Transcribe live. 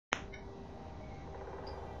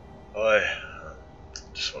I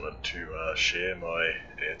just wanted to share my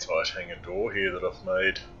airtight hangar door here that I've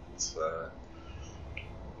made. It's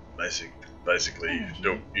basically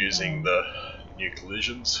built using the new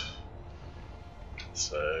collisions.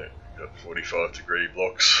 So got 45-degree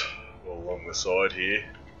blocks all along the side here.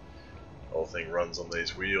 The whole thing runs on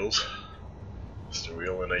these wheels. Just a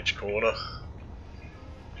wheel in each corner.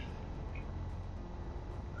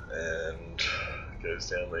 And goes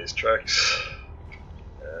down these tracks.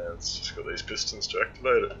 And it's just got these pistons to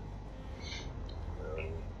activate it.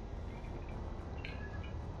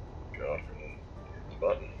 Go up and hit the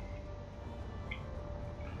button.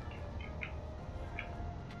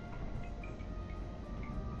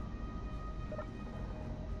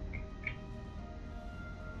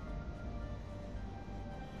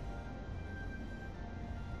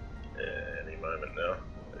 Any moment now.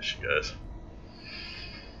 There she goes.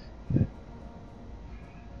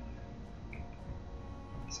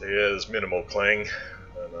 So yeah, there's minimal clang,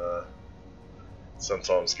 and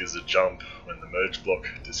sometimes gives a jump when the merge block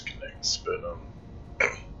disconnects, but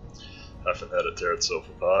haven't had it tear itself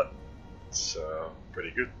apart. It's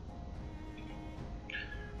pretty good.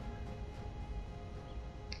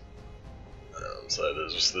 So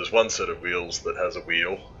there's one set of wheels that has a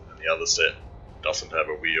wheel, and the other set doesn't have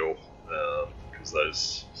a wheel, because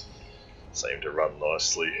those seem to run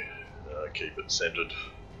nicely, keep it centered.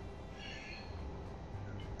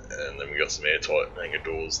 And then we got some airtight hangar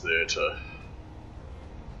doors there to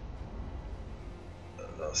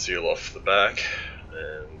seal off the back,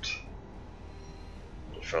 and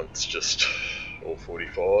the front's just all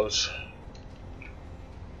 45s.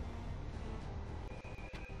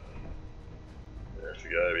 And if we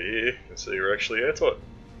go over here, you can see we're actually airtight.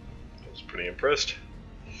 I was pretty impressed.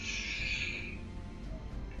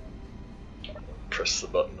 Press the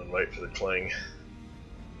button and wait for the clang.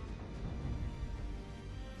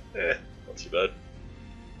 Yeah, not too bad.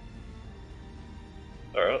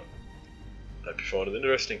 Alright, hope you find it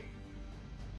interesting.